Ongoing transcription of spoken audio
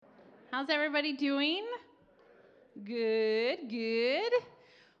How's everybody doing? Good, good.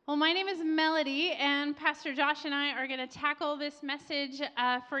 Well, my name is Melody, and Pastor Josh and I are going to tackle this message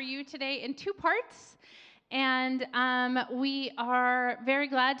for you today in two parts. And we are very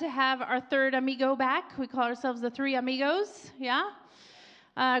glad to have our third amigo back. We call ourselves the Three Amigos, yeah?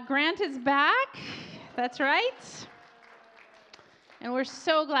 Grant is back. That's right. And we're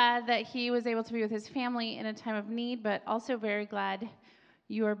so glad that he was able to be with his family in a time of need, but also very glad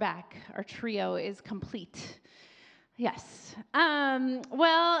you are back. Our trio is complete. Yes.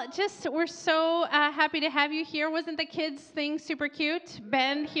 We're so happy to have you here. Wasn't the kids' thing super cute?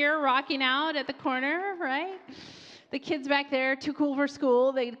 Ben here rocking out at the corner, right? The kids back there, too cool for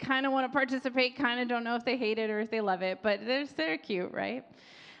school. They kind of want to participate, kind of don't know if they hate it or if they love it, but they're cute, right?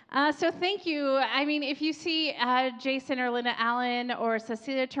 So thank you. I mean, if you see Jason or Linda Allen or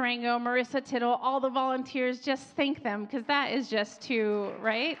Cecilia Tarango, Marissa Tittle, all the volunteers, just thank them because that is just too,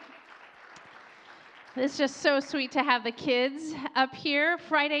 right? It's just so sweet to have the kids up here.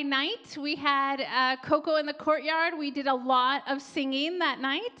 Friday night, we had Coco in the courtyard. We did a lot of singing that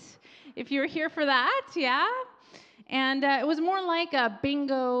night. If you were here for that, yeah. And it was more like a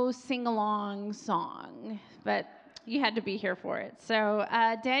bingo sing-along song, but you had to be here for it. So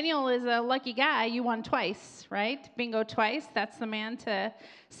Daniel is a lucky guy. You won twice, right? Bingo twice. That's the man to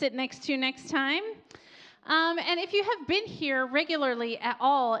sit next to next time. And if you have been here regularly at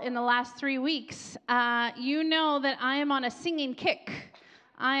all in the last 3 weeks, you know that I am on a singing kick.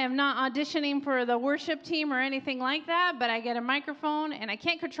 I am not auditioning for the worship team or anything like that, but I get a microphone and I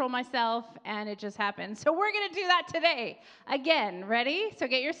can't control myself and it just happens. So we're going to do that today. Again, ready? So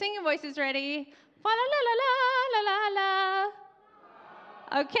get your singing voices ready. Fa la la la la la la.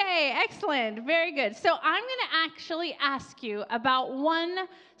 Okay, excellent. Very good. So I'm going to actually ask you about one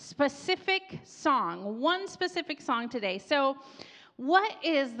specific song today. So what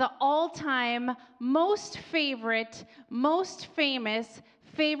is the all-time most favorite, most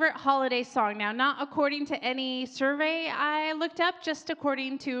favorite holiday song? Now, not according to any survey I looked up, just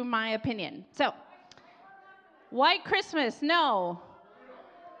according to my opinion. So, White Christmas, no.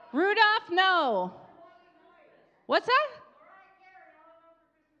 Rudolph, no. What's that?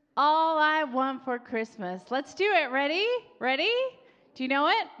 All I Want for Christmas. Let's do it. Ready? Ready? Do you know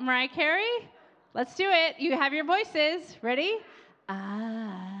it? Mariah Carey? Let's do it. You have your voices. Ready?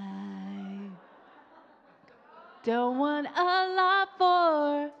 I don't want a lot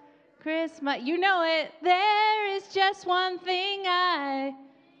for Christmas. You know it. There is just one thing I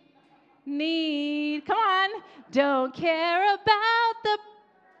need. Come on. Don't care about the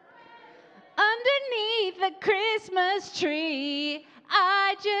underneath the Christmas tree.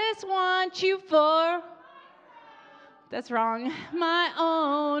 I just want you for, that's wrong, my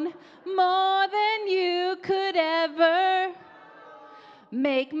own, more than you could ever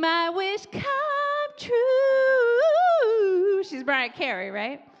make my wish come true. She's Mariah Carey,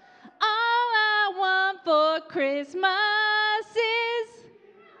 right? All I want for Christmas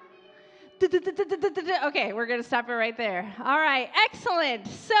is... Okay, we're going to stop it right there. All right, excellent.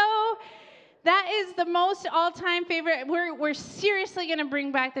 So that is the most all-time favorite. We're seriously going to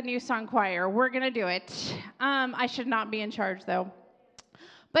bring back the new song choir. We're going to do it. I should not be in charge, though.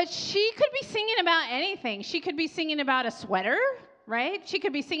 But she could be singing about anything. She could be singing about a sweater, right? She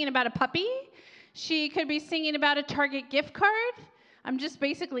could be singing about a puppy. She could be singing about a Target gift card. I'm just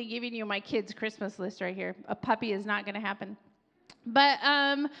basically giving you my kids' Christmas list right here. A puppy is not going to happen. But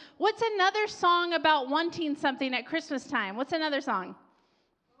what's another song about wanting something at Christmas time? What's another song?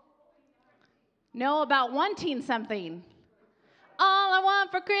 No, about wanting something. All I want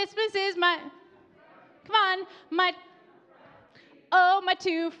for Christmas is my, come on, my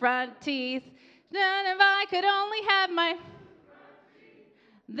two front teeth. And if I could only have my,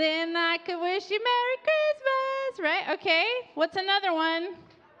 then I could wish you Merry Christmas, right? Okay, what's another one?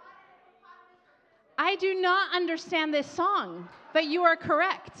 I do not understand this song, but you are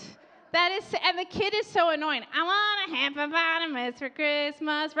correct. That is, and the kid is so annoying. I want a hippopotamus for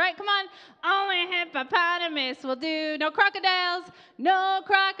Christmas, right? Come on, only a hippopotamus will do. No crocodiles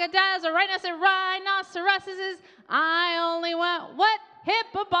or rhinoceroses. I only want what?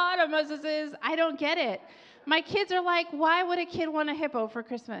 Hippopotamuses. I don't get it. My kids are like, why would a kid want a hippo for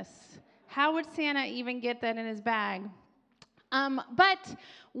Christmas? How would Santa even get that in his bag? But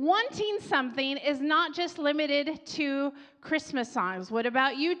wanting something is not just limited to Christmas songs. What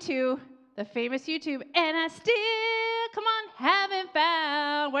about U2, the famous U2? And I still, come on, haven't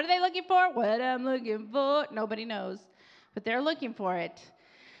found. What are they looking for? What I'm looking for. Nobody knows, but they're looking for it.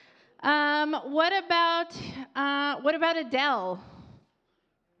 What about Adele?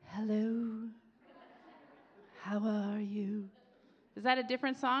 Hello, how are you? Is that a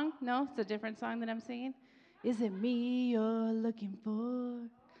different song? No, it's a different song that I'm singing. Is it me you're looking for?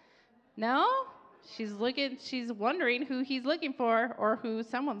 No? She's wondering who he's looking for or who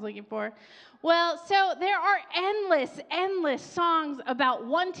someone's looking for. Well, so there are endless songs about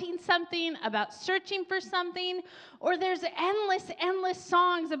wanting something, about searching for something, or there's endless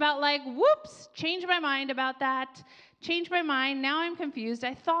songs about like, whoops, change my mind about that. Change my mind. Now I'm confused.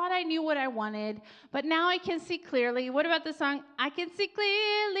 I thought I knew what I wanted, but now I can see clearly. What about the song? I can see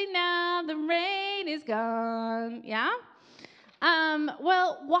clearly now the rain is gone. Yeah?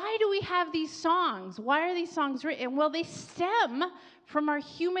 Well, why do we have these songs? Why are these songs written? Well, they stem from our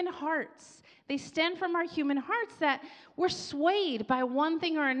human hearts. They stem from our human hearts that we're swayed by one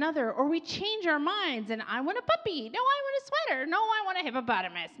thing or another, or we change our minds, and I want a puppy. No, I want a sweater. No, I want a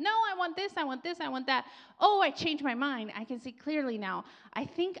hippopotamus. No, I want this, I want this, I want that. Oh, I changed my mind. I can see clearly now. I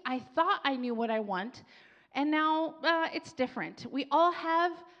thought I knew what I want, and now it's different. We all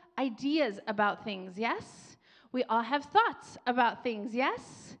have ideas about things, yes? We all have thoughts about things,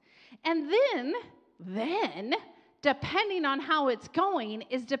 yes? And then, depending on how it's going,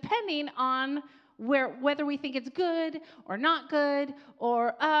 is depending on whether we think it's good or not good,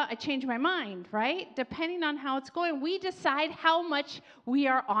 or I changed my mind, right? Depending on how it's going, we decide how much we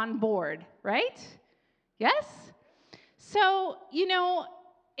are on board, right? Yes? So,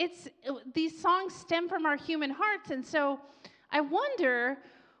 these songs stem from our human hearts, and so I wonder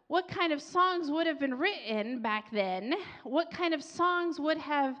what kind of songs would have been written back then? What kind of songs would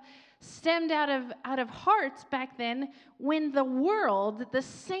have stemmed out of hearts back then when the world, the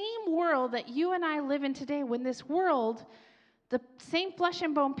same world that you and I live in today, when this world, the same flesh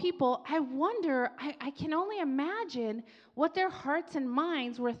and bone people, I wonder, I can only imagine what their hearts and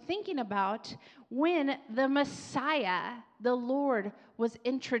minds were thinking about when the Messiah, the Lord, was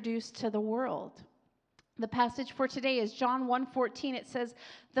introduced to the world. The passage for today is John 1:14. It says,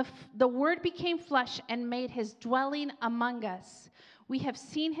 the Word became flesh and made his dwelling among us. We have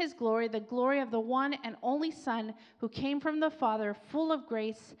seen his glory, the glory of the one and only Son who came from the Father, full of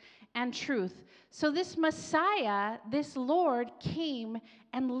grace and truth. So this Messiah, this Lord, came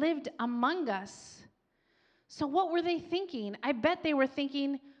and lived among us. So what were they thinking? I bet they were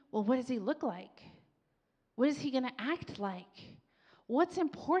thinking, well, what does he look like? What is he going to act like? What's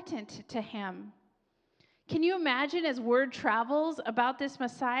important to him? Can you imagine, as word travels about this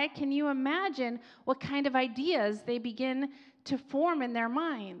Messiah, can you imagine what kind of ideas they begin to form in their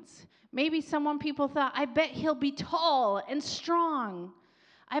minds? Maybe people thought, I bet he'll be tall and strong.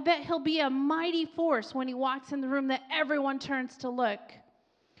 I bet he'll be a mighty force when he walks in the room that everyone turns to look.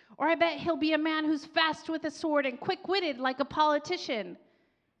 Or I bet he'll be a man who's fast with a sword and quick-witted like a politician.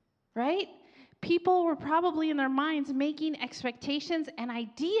 Right? People were probably in their minds making expectations and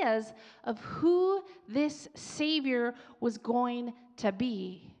ideas of who this Savior was going to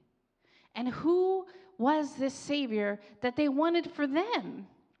be. And who was this Savior that they wanted for them.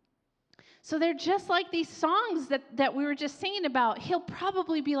 So they're just like these songs that we were just singing about. He'll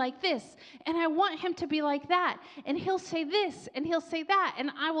probably be like this, and I want him to be like that. And he'll say this, and he'll say that, and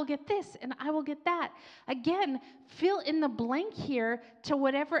I will get this, and I will get that. Again, fill in the blank here to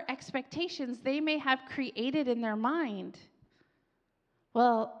whatever expectations they may have created in their mind.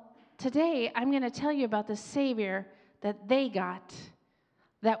 Well, today I'm going to tell you about the Savior that they got,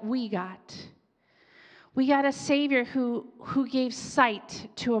 that we got. We got a Savior who gave sight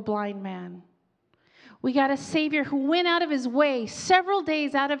to a blind man. We got a Savior who went out of his way, several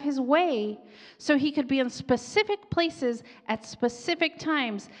days out of his way, so he could be in specific places at specific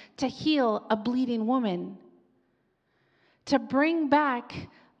times to heal a bleeding woman, to bring back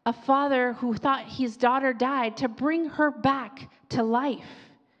a father who thought his daughter died, to bring her back to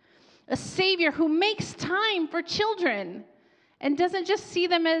life. A Savior who makes time for children and doesn't just see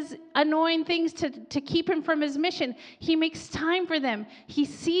them as annoying things to keep him from his mission. He makes time for them. He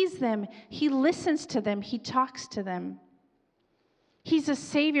sees them. He listens to them. He talks to them. He's a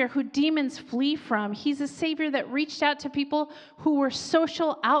Savior who demons flee from. He's a Savior that reached out to people who were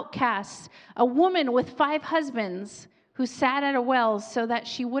social outcasts. A woman with 5 husbands who sat at a well so that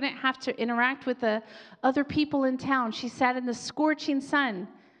she wouldn't have to interact with the other people in town. She sat in the scorching sun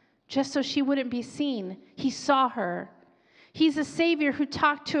just so she wouldn't be seen. He saw her. He's a Savior who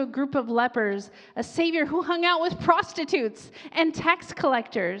talked to a group of lepers, a Savior who hung out with prostitutes and tax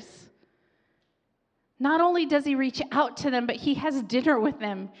collectors. Not only does he reach out to them, but he has dinner with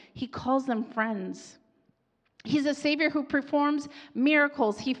them. He calls them friends. He's a Savior who performs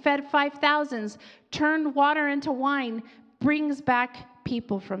miracles. He fed 5,000, turned water into wine, brings back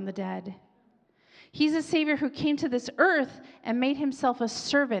people from the dead. He's a Savior who came to this earth and made himself a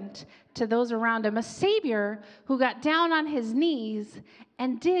servant to those around him. A Savior who got down on his knees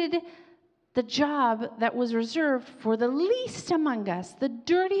and did the job that was reserved for the least among us, the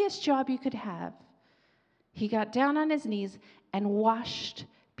dirtiest job you could have. He got down on his knees and washed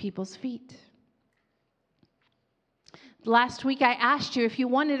people's feet. Last week I asked you if you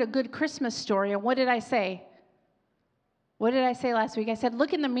wanted a good Christmas story, and what did I say? What did I say last week? I said,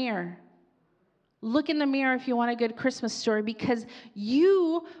 look in the mirror. Look in the mirror if you want a good Christmas story, because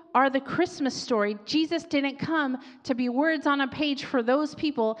you are the Christmas story. Jesus didn't come to be words on a page for those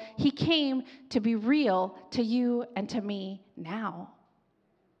people. He came to be real to you and to me now.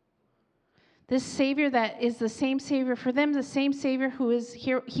 This Savior that is the same Savior for them, the same Savior who is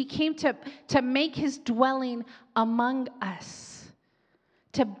here, he came to make his dwelling among us.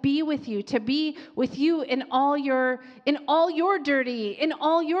 To be with you in all your dirty, in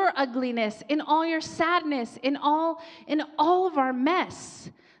all your ugliness, in all your sadness, in all of our mess.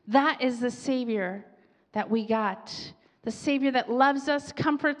 That is the Savior that we got. The Savior that loves us,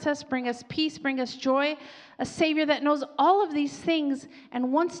 comforts us, brings us peace, brings us joy. A Savior that knows all of these things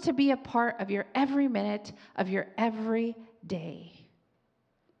and wants to be a part of your every minute of your every day.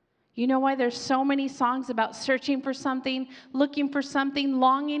 You know why there's so many songs about searching for something, looking for something,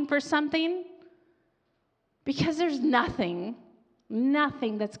 longing for something? Because there's nothing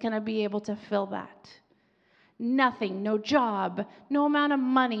that's going to be able to fill that. Nothing, no job, no amount of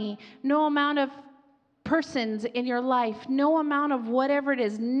money, no amount of persons in your life, no amount of whatever it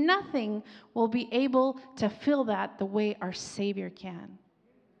is, nothing will be able to fill that the way our Savior can.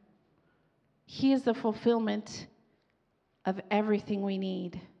 He is the fulfillment of everything we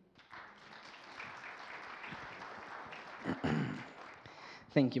need.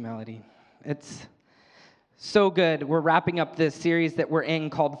 Thank you, Melody. It's so good. We're wrapping up this series that we're in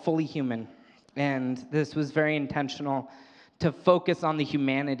called Fully Human. And this was very intentional to focus on the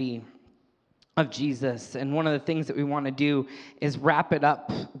humanity of Jesus. And one of the things that we want to do is wrap it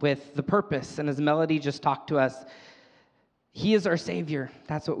up with the purpose. And as Melody just talked to us, he is our Savior.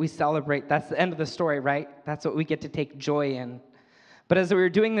 That's what we celebrate. That's the end of the story, right? That's what we get to take joy in. But as we were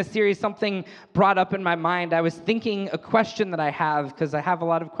doing this series, something brought up in my mind. I was thinking a question that I have, because I have a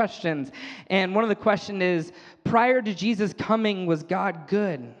lot of questions. And one of the questions is, prior to Jesus coming, was God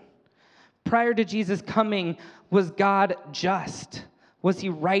good? Prior to Jesus coming, was God just? Was he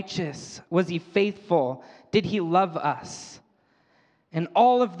righteous? Was he faithful? Did he love us? And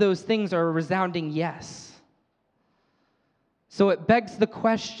all of those things are a resounding yes. So it begs the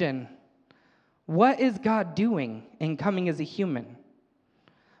question, what is God doing in coming as a human?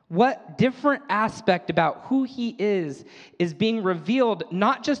 What different aspect about who he is being revealed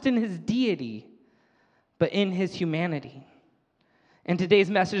not just in his deity, but in his humanity? And today's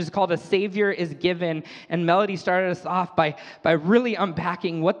message is called A Savior is Given, and Melody started us off by really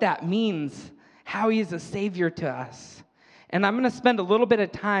unpacking what that means, how he is a Savior to us. And I'm going to spend a little bit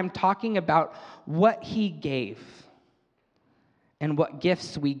of time talking about what he gave and what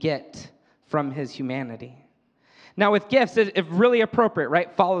gifts we get from his humanity. Now, with gifts, it's really appropriate,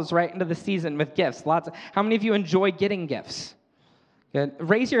 right? Follows right into the season with gifts. How many of you enjoy getting gifts? Good.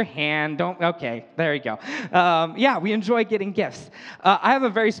 Raise your hand. Okay, there you go. Yeah, we enjoy getting gifts. I have a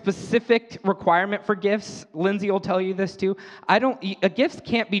very specific requirement for gifts. Lindsay will tell you this too. Gifts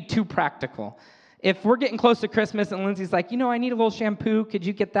can't be too practical. If we're getting close to Christmas and Lindsay's like, I need a little shampoo. Could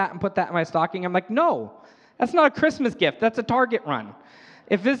you get that and put that in my stocking? I'm like, no, that's not a Christmas gift. That's a Target run.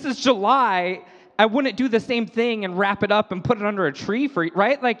 If this is July, I wouldn't do the same thing and wrap it up and put it under a tree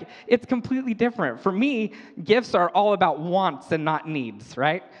right? Like, it's completely different. For me, gifts are all about wants and not needs,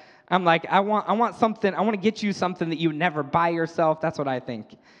 right? I'm like, I want something, I want to get you something that you would never buy yourself. That's what I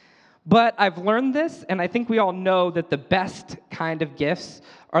think. But I've learned this, and I think we all know that the best kind of gifts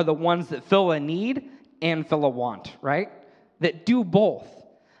are the ones that fill a need and fill a want, right? That do both.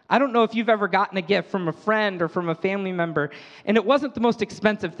 I don't know if you've ever gotten a gift from a friend or from a family member, and it wasn't the most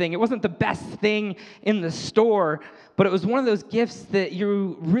expensive thing. It wasn't the best thing in the store, but it was one of those gifts that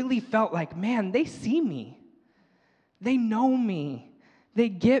you really felt like, man, they see me. They know me. They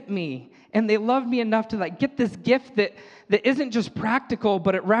get me. And they love me enough to get this gift that isn't just practical,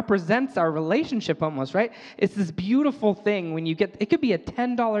 but it represents our relationship almost, right? It's this beautiful thing when you get, it could be a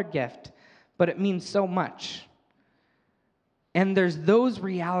 $10 gift, but it means so much. And there's those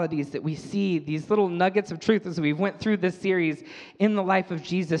realities that we see, these little nuggets of truth as we went through this series in the life of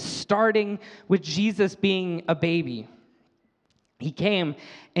Jesus, starting with Jesus being a baby. He came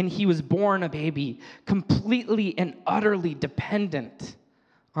and he was born a baby, completely and utterly dependent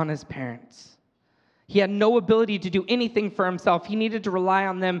on his parents. He had no ability to do anything for himself. He needed to rely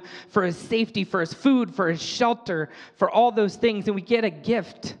on them for his safety, for his food, for his shelter, for all those things. And we get a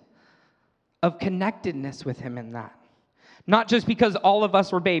gift of connectedness with him in that. Not just because all of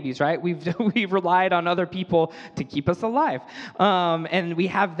us were babies, right? We've relied on other people to keep us alive. And we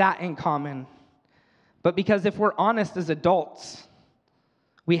have that in common. But because if we're honest as adults,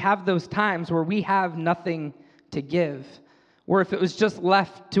 we have those times where we have nothing to give. Or if it was just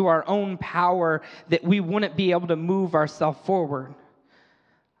left to our own power, that we wouldn't be able to move ourselves forward.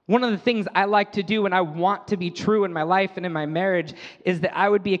 One of the things I like to do and I want to be true in my life and in my marriage is that I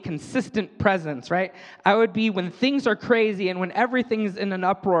would be a consistent presence, right? I would be, when things are crazy and when everything's in an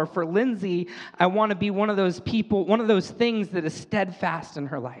uproar, for Lindsay, I want to be one of those people, one of those things that is steadfast in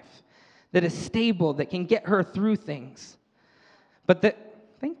her life, that is stable, that can get her through things.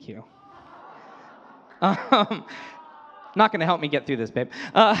 Thank you. Not going to help me get through this, babe.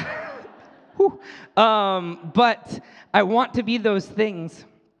 But I want to be those things.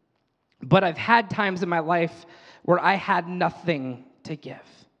 But I've had times in my life where I had nothing to give,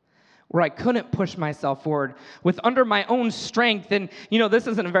 where I couldn't push myself forward with under my own strength. And, this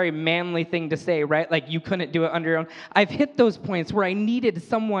isn't a very manly thing to say, right? Like you couldn't do it under your own. I've hit those points where I needed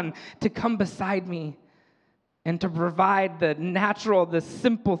someone to come beside me and to provide the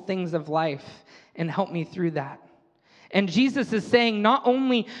simple things of life and help me through that. And Jesus is saying, not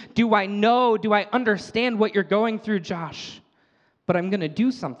only do I understand what you're going through, Josh, but I'm going to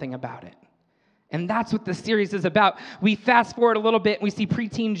do something about it. And that's what this series is about. We fast forward a little bit and we see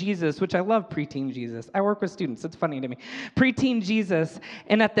preteen Jesus, which I love preteen Jesus. I work with students. It's funny to me. Preteen Jesus.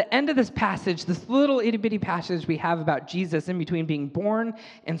 And at the end of this passage, this little itty-bitty passage we have about Jesus in between being born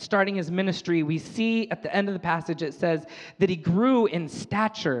and starting his ministry, we see at the end of the passage it says that he grew in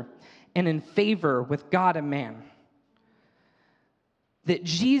stature and in favor with God and man. That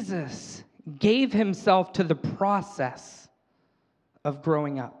Jesus gave himself to the process of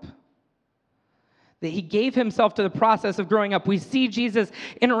growing up. That he gave himself to the process of growing up. We see Jesus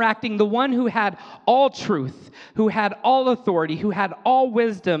interacting, the one who had all truth, who had all authority, who had all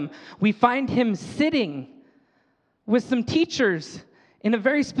wisdom. We find him sitting with some teachers in a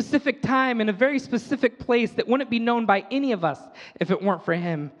very specific time, in a very specific place that wouldn't be known by any of us if it weren't for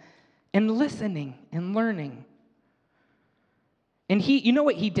him, and listening and learning. And you know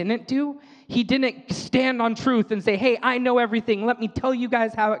what he didn't do? He didn't stand on truth and say, hey, I know everything. Let me tell you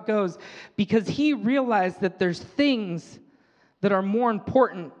guys how it goes. Because he realized that there's things that are more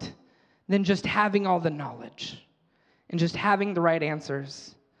important than just having all the knowledge and just having the right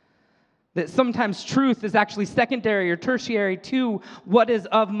answers. That sometimes truth is actually secondary or tertiary to what is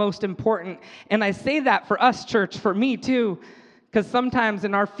of most important. And I say that for us, church, for me too, because sometimes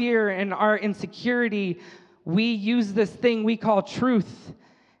in our fear and our insecurity, we use this thing we call truth,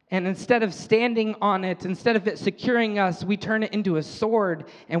 and instead of standing on it, instead of it securing us, we turn it into a sword,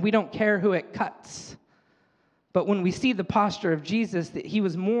 and we don't care who it cuts. But when we see the posture of Jesus, that he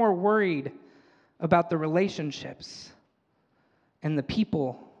was more worried about the relationships and the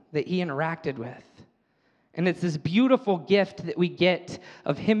people that he interacted with. And it's this beautiful gift that we get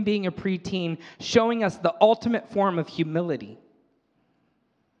of him being a preteen, showing us the ultimate form of humility.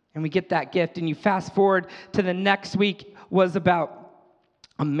 And we get that gift, and you fast forward to the next week was about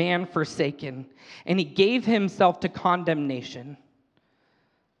a man forsaken, and he gave himself to condemnation.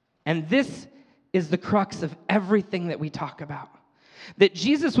 And this is the crux of everything that we talk about. That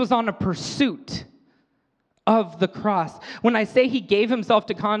Jesus was on a pursuit of the cross. When I say he gave himself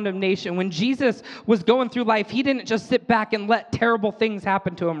to condemnation, when Jesus was going through life, he didn't just sit back and let terrible things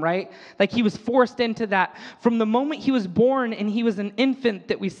happen to him, right? Like he was forced into that. From the moment he was born and he was an infant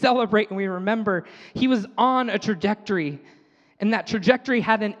that we celebrate and we remember, he was on a trajectory. And that trajectory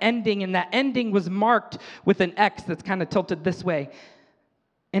had an ending, and that ending was marked with an X that's kind of tilted this way.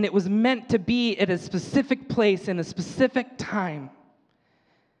 And it was meant to be at a specific place in a specific time.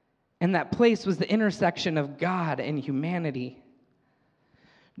 And that place was the intersection of God and humanity.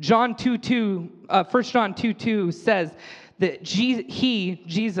 1 John 2:2 says that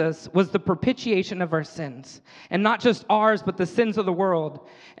Jesus, was the propitiation of our sins. And not just ours, but the sins of the world.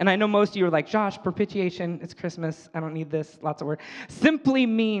 And I know most of you are like, Josh, propitiation, it's Christmas, I don't need this, lots of words. Simply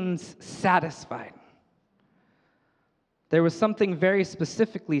means satisfied. There was something very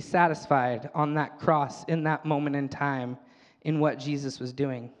specifically satisfied on that cross in that moment in time in what Jesus was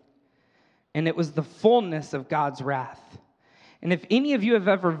doing. And it was the fullness of God's wrath. And if any of you have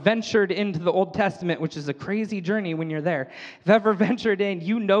ever ventured into the Old Testament, which is a crazy journey when you're there, if ever ventured in,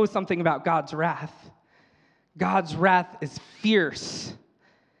 you know something about God's wrath. God's wrath is fierce,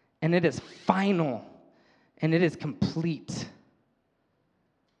 and it is final, and it is complete.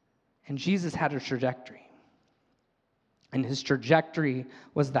 And Jesus had a trajectory. And his trajectory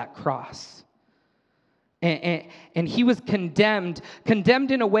was that cross. And he was condemned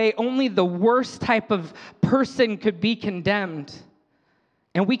in a way only the worst type of person could be condemned.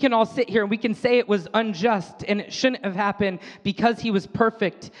 And we can all sit here and we can say it was unjust and it shouldn't have happened because he was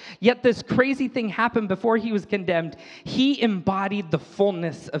perfect. Yet this crazy thing happened before he was condemned. He embodied the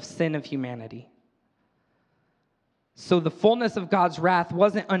fullness of sin of humanity. So the fullness of God's wrath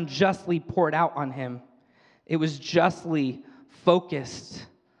wasn't unjustly poured out on him. It was justly focused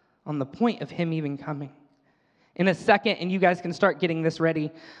on the point of him even coming. In a second, and you guys can start getting this ready,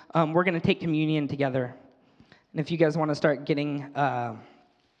 we're going to take communion together. And if you guys want to start getting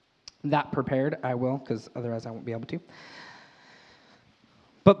that prepared, I will, because otherwise I won't be able to.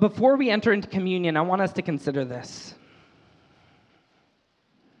 But before we enter into communion, I want us to consider this.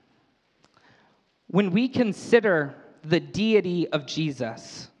 When we consider the deity of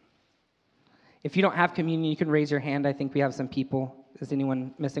Jesus, if you don't have communion, you can raise your hand. I think we have some people. Is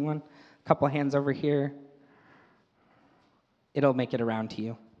anyone missing one? A couple of hands over here. It'll make it around to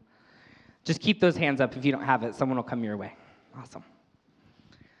you. Just keep those hands up. If you don't have it, someone will come your way. Awesome.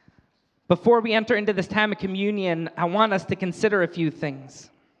 Before we enter into this time of communion, I want us to consider a few things.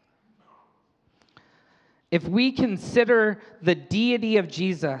 If we consider the deity of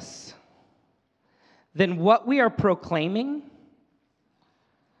Jesus, then what we are proclaiming,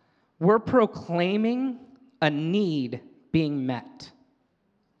 we're proclaiming a need being met.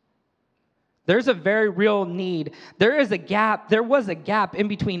 There's a very real need. There was a gap in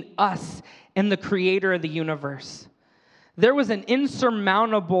between us and the creator of the universe. There was an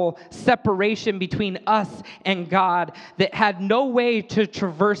insurmountable separation between us and God that had no way to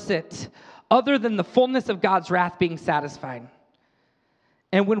traverse it other than the fullness of God's wrath being satisfied.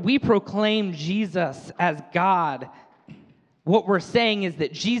 And when we proclaim Jesus as God, what we're saying is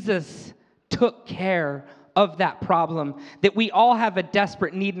that Jesus took care of that problem, that we all have a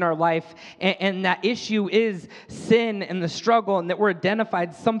desperate need in our life, and that issue is sin and the struggle, and that we're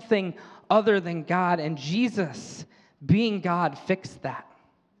identified something other than God, and Jesus, being God, fixed that.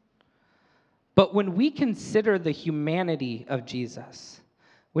 But when we consider the humanity of Jesus,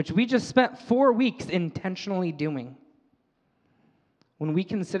 which we just spent 4 weeks intentionally doing, when we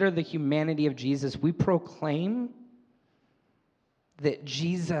consider the humanity of Jesus, we proclaim that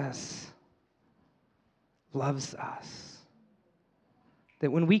Jesus loves us.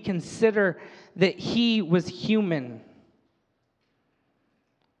 That when we consider that he was human,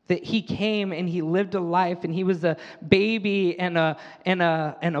 that he came and he lived a life and he was a baby and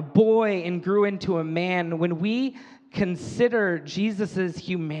a boy and grew into a man, when we consider Jesus'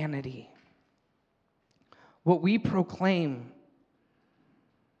 humanity, what we proclaim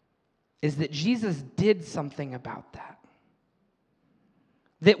is that Jesus did something about that.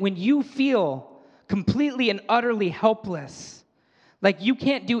 That when you feel completely and utterly helpless, like you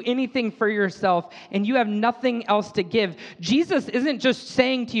can't do anything for yourself and you have nothing else to give, Jesus isn't just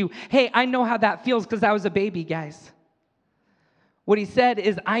saying to you, hey, I know how that feels because I was a baby, guys. What he said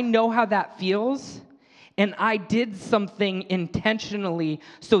is, I know how that feels, and I did something intentionally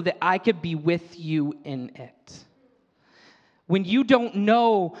so that I could be with you in it. When you don't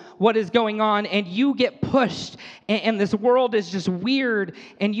know what is going on and you get pushed and this world is just weird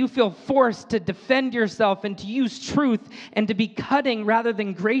and you feel forced to defend yourself and to use truth and to be cutting rather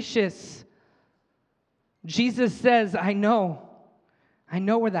than gracious, Jesus says, I know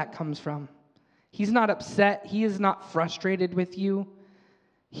where that comes from. He's not upset. He is not frustrated with you.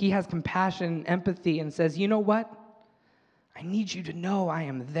 He has compassion and empathy and says, you know what? I need you to know I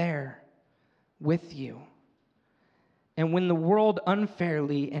am there with you. And when the world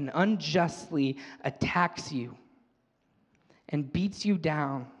unfairly and unjustly attacks you and beats you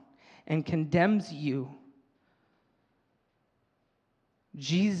down and condemns you,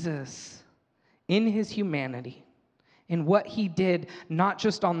 Jesus, in his humanity, in what he did, not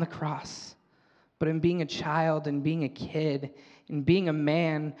just on the cross, but in being a child and being a kid and being a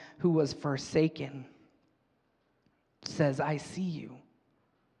man who was forsaken, says, I see you.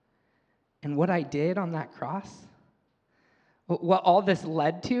 And what I did on that cross, what all this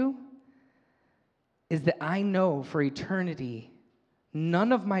led to, is that I know for eternity,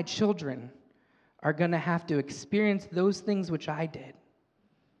 none of my children are going to have to experience those things which I did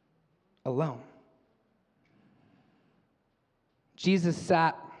alone. Jesus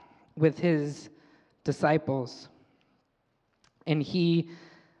sat with his disciples, and he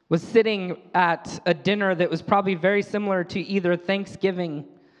was sitting at a dinner that was probably very similar to either Thanksgiving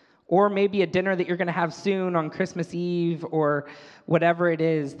or maybe a dinner that you're going to have soon on Christmas Eve or whatever it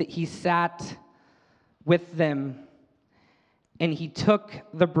is, that he sat with them. And he took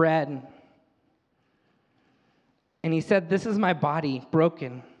the bread and he said, "This is my body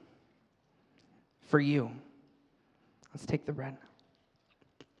broken for you." Let's take the bread.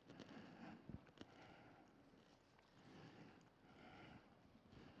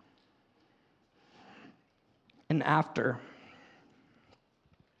 And after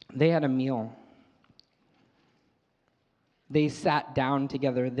they had a meal, they sat down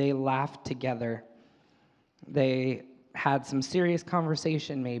together, they laughed together, they had some serious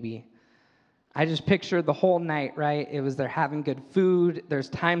conversation maybe. I just pictured the whole night, right? It was they're having good food. There's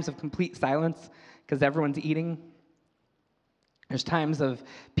times of complete silence because everyone's eating. There's times of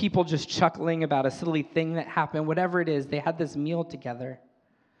people just chuckling about a silly thing that happened. Whatever it is, they had this meal together.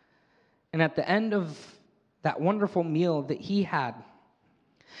 And at the end of that wonderful meal that he had,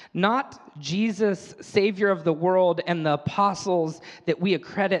 not Jesus, Savior of the world, and the apostles that we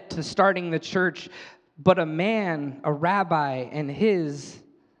accredit to starting the church, but a man, a rabbi, and his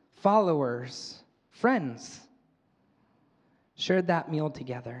followers, friends, shared that meal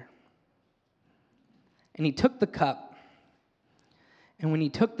together. And he took the cup, and when he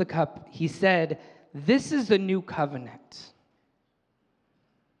took the cup, he said, "This is the new covenant,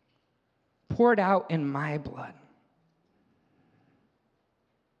 poured out in my blood.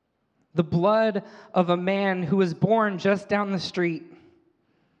 The blood of a man who was born just down the street."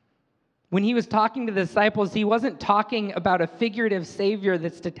 When he was talking to the disciples, he wasn't talking about a figurative savior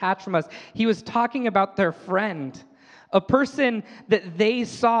that's detached from us. He was talking about their friend, a person that they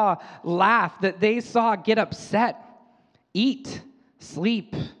saw laugh, that they saw get upset, eat,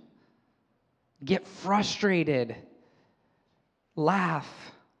 sleep, get frustrated,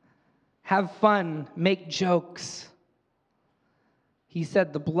 laugh, have fun, make jokes. He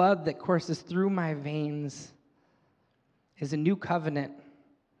said, "The blood that courses through my veins is a new covenant.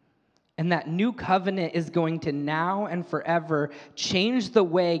 And that new covenant is going to now and forever change the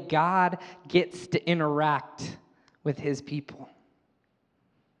way God gets to interact with his people.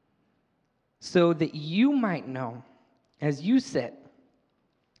 So that you might know, as you sit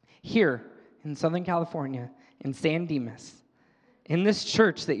here in Southern California, in San Dimas, in this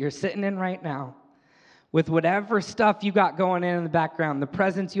church that you're sitting in right now, with whatever stuff you got going in the background, the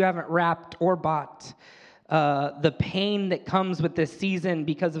presents you haven't wrapped or bought, the pain that comes with this season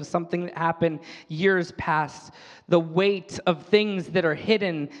because of something that happened years past, the weight of things that are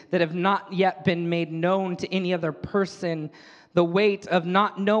hidden that have not yet been made known to any other person, the weight of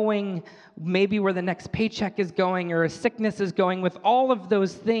not knowing maybe where the next paycheck is going or a sickness is going, with all of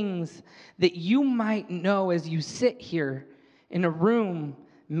those things that you might know as you sit here in a room,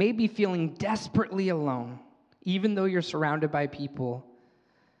 maybe feeling desperately alone, even though you're surrounded by people,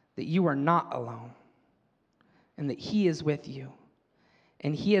 that you are not alone. And that he is with you.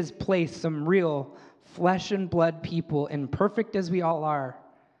 And he has placed some real flesh and blood people, imperfect as we all are,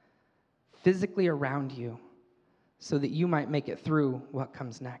 physically around you so that you might make it through what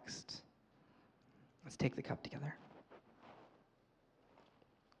comes next. Let's take the cup together.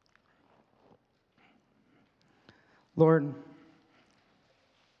 Lord,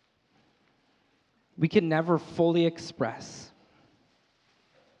 we can never fully express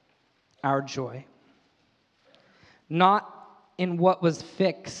our joy. Not in what was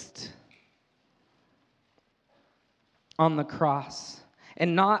fixed on the cross,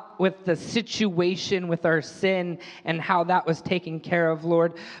 and not with the situation with our sin and how that was taken care of,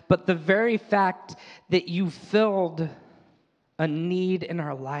 Lord, but the very fact that you filled a need in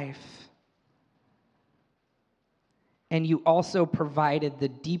our life. And you also provided the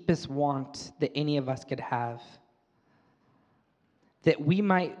deepest want that any of us could have, that we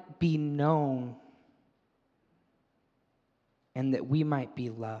might be known and that we might be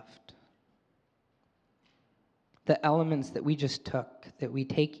loved. The elements that we just took, that we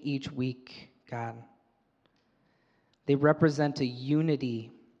take each week, God, they represent a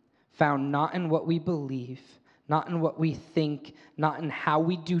unity found not in what we believe, not in what we think, not in how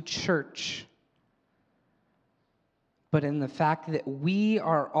we do church, but in the fact that we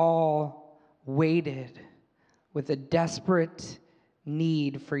are all weighted with a desperate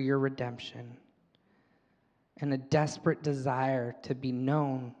need for your redemption and a desperate desire to be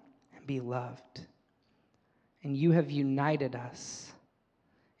known and be loved. And you have united us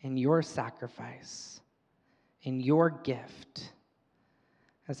in your sacrifice, in your gift,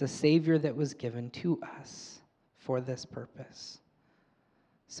 as a Savior that was given to us for this purpose.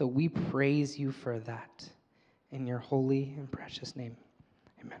 So we praise you for that. In your holy and precious name,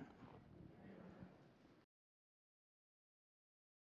 amen.